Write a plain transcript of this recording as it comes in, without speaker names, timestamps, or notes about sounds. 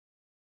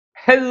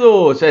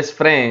Hello chess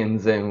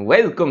friends and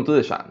welcome to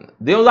the channel.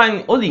 The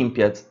online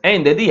Olympiads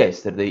ended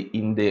yesterday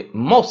in the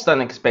most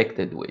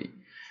unexpected way.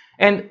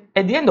 And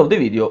at the end of the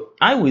video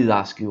I will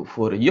ask you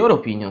for your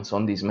opinions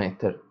on this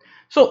matter.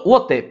 So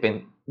what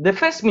happened? The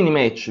first mini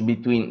match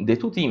between the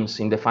two teams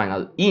in the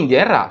final,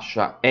 India and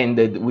Russia,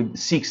 ended with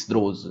 6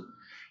 draws.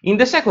 In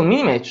the second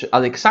mini match,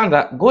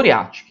 Alexandra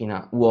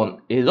Goryachkina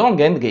won a long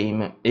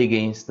endgame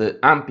against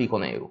Ampi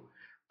Koneru.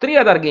 3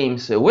 other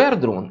games were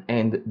drawn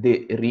and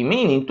the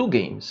remaining 2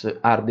 games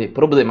are the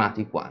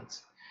problematic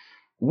ones.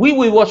 We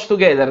will watch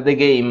together the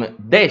game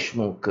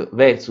Deshmukh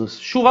versus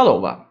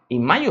Shuvalova,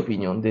 in my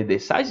opinion the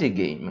decisive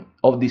game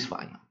of this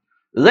final.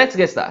 Let's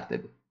get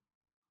started.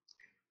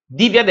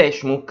 Divya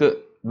Deshmukh,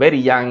 very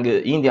young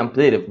Indian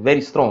player,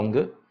 very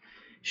strong,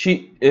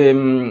 she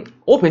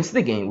opens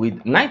the game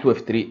with knight to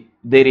f3,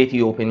 the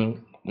Reti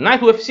opening,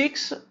 knight to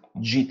f6,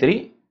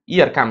 g3,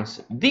 here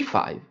comes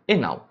d5,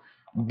 and now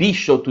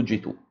bishop to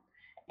g2,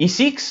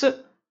 e6,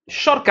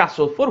 short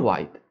castle for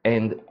white,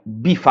 and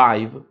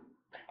b5,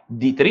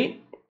 d3,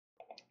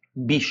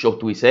 bishop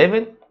to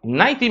e7,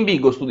 knight in b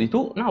goes to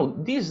d2. Now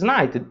this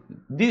knight,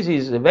 this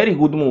is a very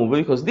good move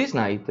because this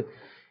knight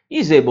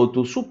is able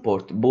to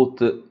support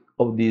both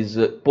of these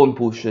pawn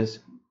pushes.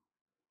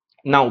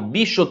 Now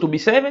bishop to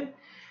b7,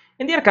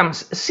 and here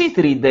comes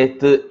c3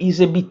 that is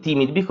a bit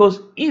timid because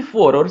e4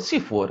 or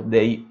c4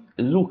 they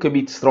look a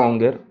bit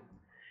stronger.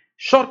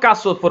 Short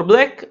castle for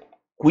black,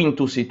 queen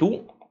to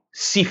c2,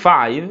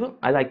 c5.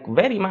 I like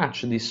very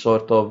much this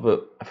sort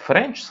of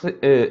French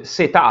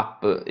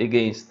setup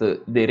against the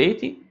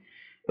Reti.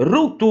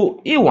 Rook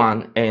to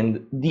e1,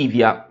 and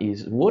Divya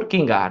is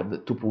working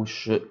hard to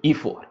push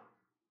e4.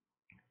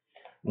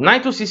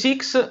 Knight to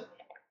c6,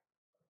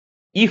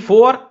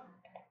 e4,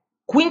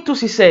 queen to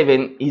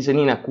c7 is an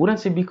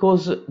inaccuracy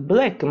because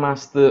black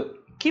must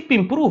keep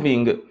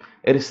improving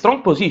a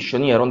strong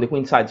position here on the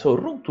queen side, so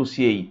rook to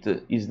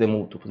c8 is the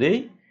move to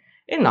play.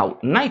 And now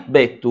knight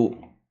back to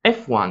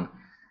f1.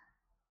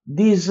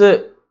 This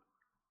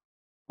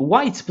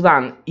white's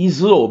plan is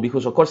slow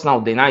because of course now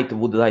the knight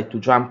would like to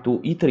jump to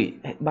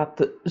e3,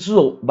 but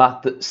slow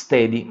but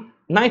steady.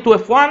 Knight to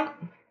f1,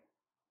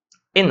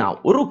 and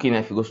now rook in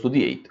f goes to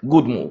d8,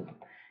 good move.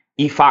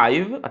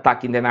 e5,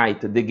 attacking the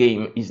knight, the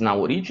game is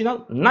now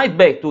original. Knight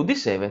back to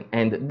d7,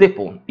 and the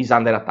pawn is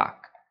under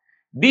attack.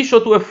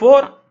 Bishop to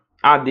f4,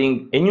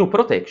 adding a new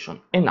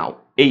protection, and now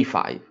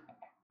a5,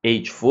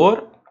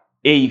 h4,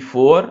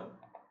 a4,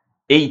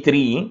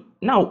 a3.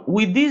 Now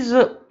with this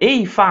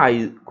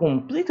a5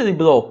 completely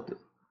blocked,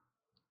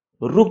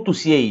 rook to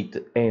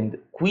c8 and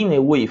queen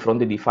away from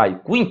the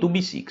d5, queen to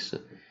b6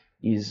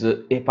 is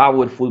a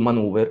powerful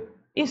maneuver.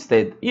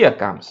 Instead, here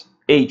comes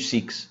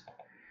h6,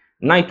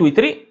 knight to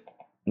e3,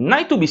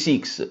 knight to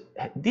b6.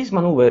 This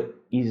maneuver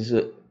is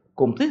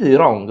completely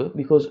wrong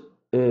because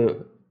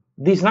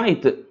this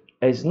knight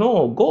has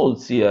no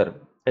golds here,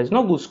 has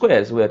no good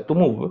squares where to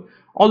move.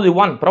 Only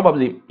one,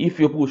 probably if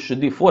you push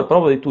d4,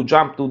 probably to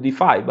jump to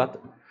d5,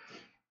 but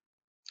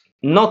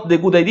not the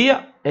good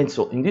idea, and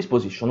so in this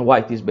position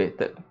white is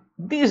better.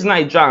 This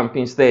knight jump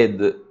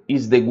instead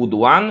is the good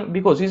one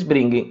because it's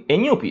bringing a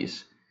new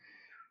piece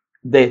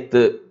that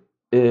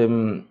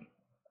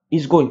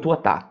is going to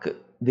attack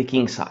the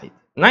king side.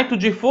 Knight to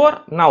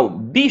g4, now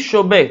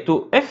bishop back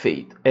to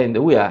f8,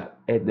 and we are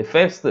at the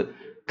first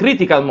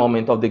critical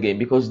moment of the game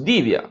because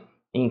Divya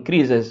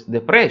increases the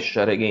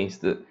pressure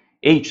against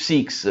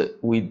h6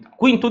 with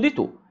queen to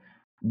d2,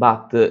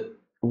 but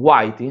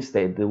white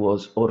instead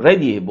was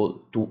already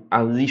able to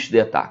unleash the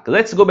attack.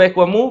 Let's go back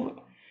one move.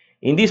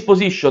 In this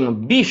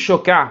position,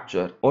 bishop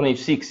capture on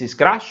h6 is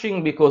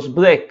crashing because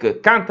black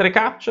can't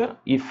recapture.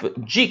 If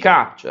g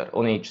capture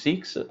on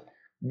h6,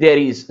 there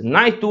is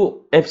knight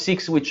to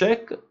f6 with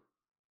check.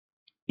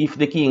 If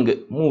the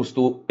king moves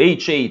to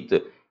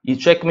h8, is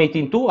checkmate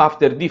in 2.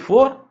 After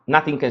d4,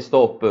 nothing can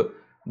stop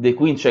the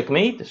queen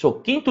checkmate. So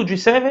king to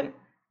g7,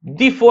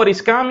 d4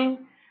 is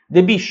coming.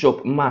 The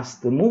bishop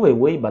must move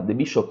away, but the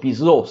bishop is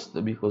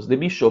lost because the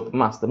bishop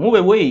must move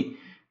away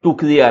to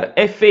clear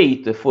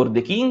f8 for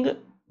the king,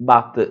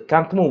 but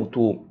can't move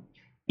to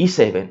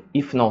e7.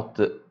 If not,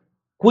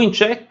 queen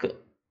check,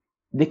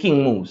 the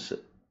king moves,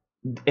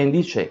 and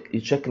this check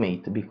is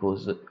checkmate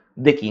because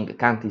the king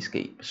can't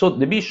escape. So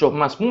the bishop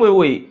must move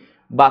away,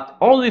 but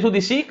only to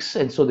d6,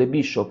 and so the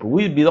bishop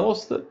will be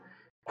lost.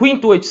 Queen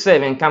to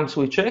h7 comes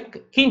with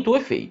check, king to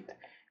f8,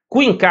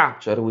 queen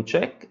capture with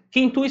check,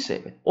 king to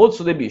e7.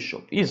 Also the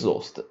bishop is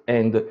lost,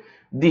 and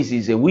this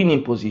is a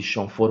winning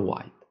position for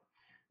white.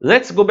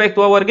 Let's go back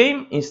to our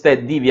game.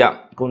 Instead,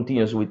 Divya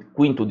continues with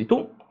queen to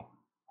d2,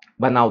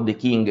 but now the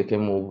king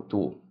can move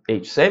to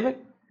h7,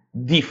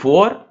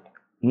 d4,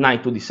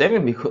 knight to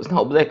d7, because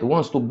now black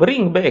wants to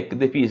bring back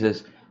the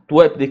pieces to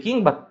help the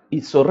king, but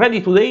it's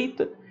already too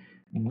late.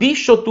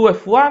 Bishop to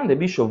f1, the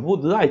bishop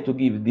would like to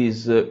give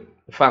this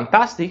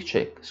fantastic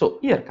check, so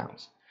here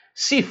comes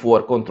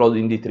c4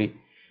 controlling d3,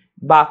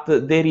 but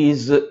there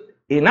is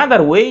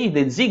another way,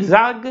 the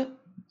zigzag,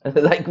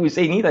 like we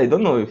say in Italy. I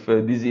don't know if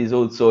this is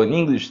also an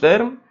English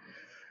term.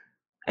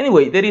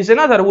 Anyway, there is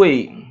another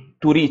way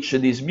to reach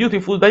this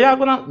beautiful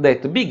diagonal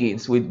that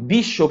begins with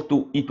bishop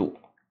to e2,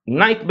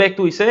 knight back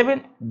to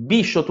e7,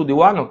 bishop to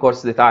d1, of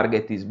course the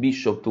target is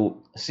bishop to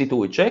c2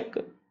 with check,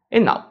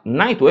 and now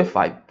knight to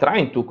f5,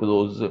 trying to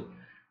close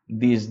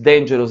this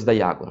dangerous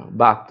diagonal,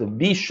 but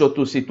bishop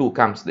to c2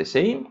 comes the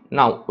same.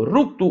 Now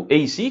rook to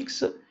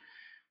a6.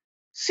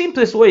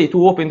 Simplest way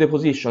to open the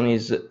position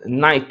is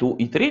knight to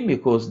e3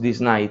 because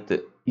this knight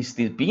is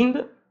still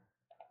pinned.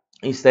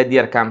 Instead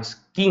here comes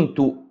king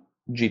to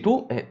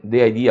g2.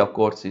 The idea of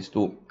course is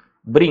to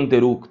bring the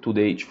rook to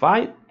the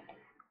h5.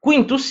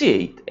 Queen to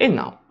c8 and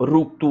now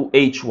rook to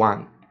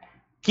h1.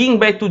 King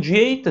back to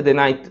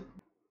g8.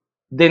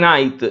 The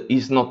knight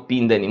is not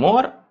pinned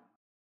anymore,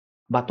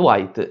 but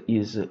white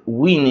is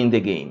winning the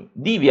game.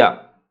 Divya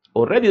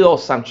already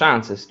lost some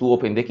chances to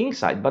open the king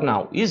side, but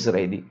now is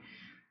ready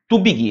to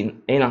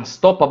begin an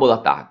unstoppable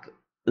attack.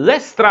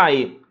 Let's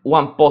try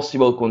one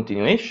possible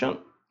continuation.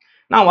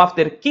 Now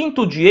after king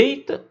to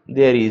g8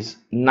 there is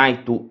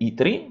knight to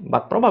e3,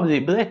 but probably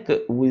black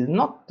will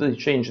not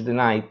change the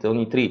knight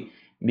on e3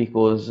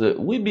 because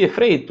we'll be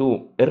afraid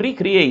to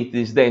recreate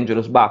this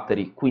dangerous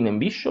battery queen and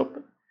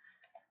bishop.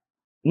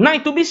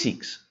 Knight to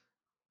b6,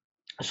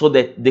 so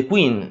that the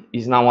queen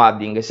is now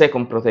adding a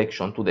second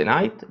protection to the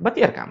knight, but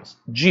here comes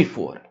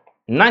g4,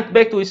 knight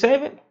back to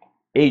e7,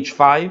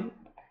 h5,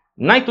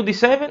 knight to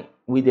d7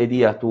 with the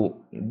idea to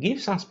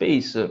give some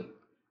space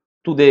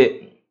to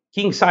the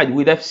king side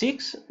with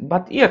f6,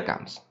 but here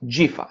comes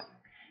g5.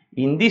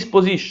 In this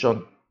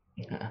position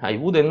I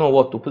wouldn't know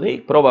what to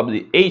play,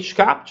 probably h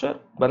capture,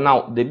 but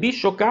now the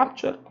bishop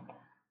capture,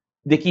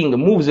 the king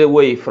moves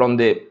away from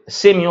the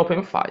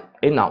semi-open file,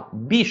 and now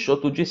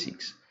bishop to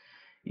g6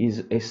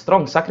 is a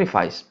strong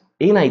sacrifice,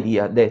 an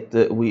idea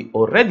that we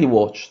already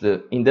watched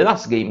in the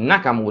last game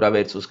Nakamura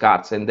versus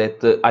Carlsen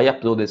that I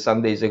uploaded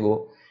some days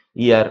ago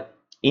here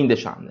in the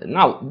channel.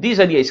 Now this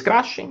idea is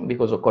crashing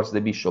because of course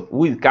the bishop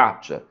will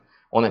capture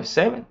on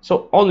f7,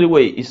 so only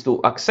way is to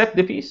accept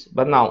the piece,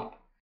 but now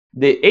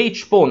the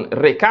h pawn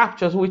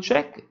recaptures with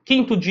check,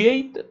 king to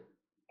g8,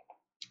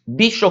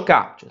 bishop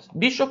captures,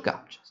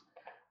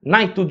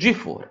 knight to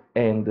g4,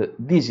 and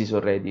this is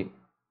already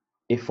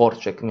a 4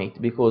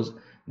 checkmate because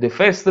the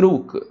first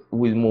rook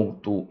will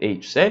move to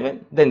h7,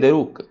 then the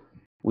rook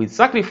will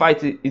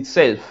sacrifice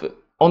itself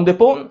on the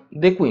pawn,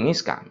 the queen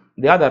is coming,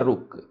 the other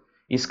rook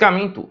is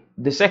coming too,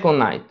 the second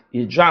knight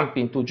is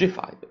jumping to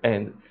g5,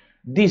 and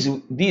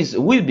this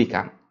will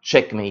become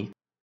checkmate.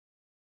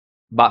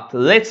 But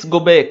let's go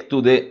back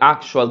to the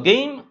actual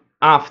game.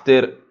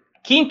 After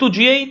king to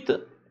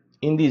g8,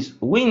 in this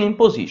winning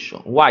position,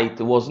 white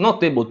was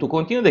not able to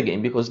continue the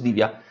game because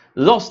Divya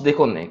lost the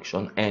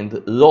connection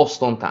and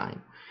lost on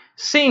time.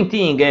 Same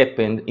thing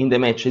happened in the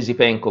match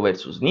Esipenko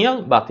versus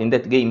Niall, but in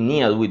that game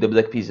Niall with the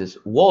black pieces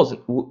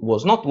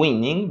was not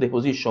winning, the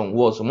position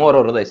was more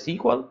or less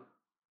equal.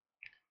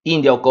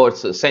 India of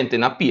course sent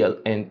an appeal,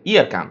 and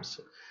here comes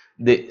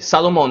the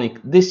Solomonic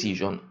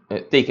decision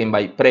taken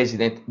by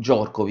President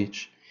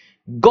Djokovic.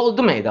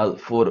 Gold medal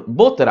for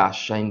both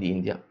Russia and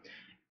India.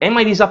 Am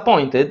I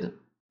disappointed?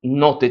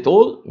 Not at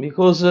all,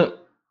 because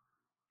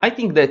I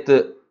think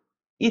that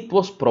it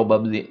was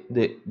probably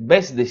the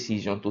best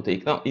decision to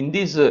take. Now, in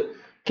these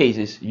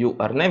cases, you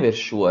are never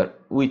sure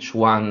which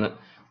one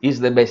is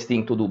the best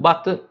thing to do,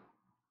 but in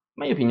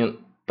my opinion,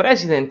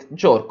 President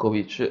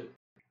Djokovic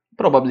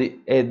probably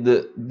had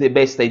the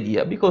best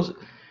idea, because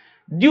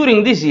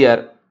during this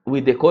year,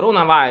 with the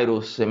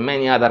coronavirus and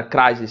many other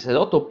crises, a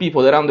lot of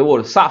people around the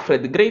world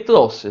suffered great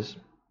losses.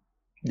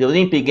 The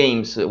Olympic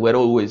Games were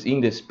always in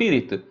the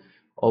spirit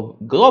of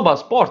global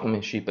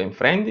sportsmanship and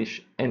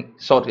friendship.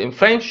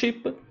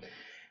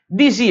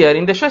 This year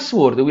in the chess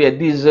world we had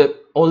these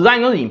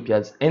online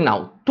Olympiads, and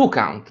now 2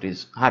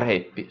 countries are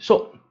happy,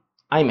 so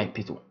I'm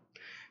happy too.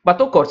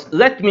 But of course,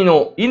 let me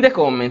know in the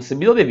comments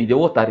below the video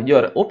what are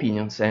your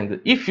opinions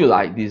and if you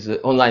like this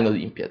online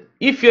Olympiad.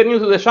 If you're new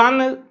to the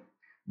channel,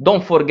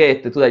 don't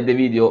forget to like the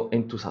video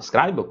and to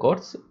subscribe, of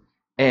course,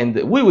 and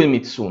we will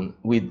meet soon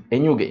with a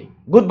new game.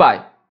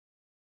 Goodbye!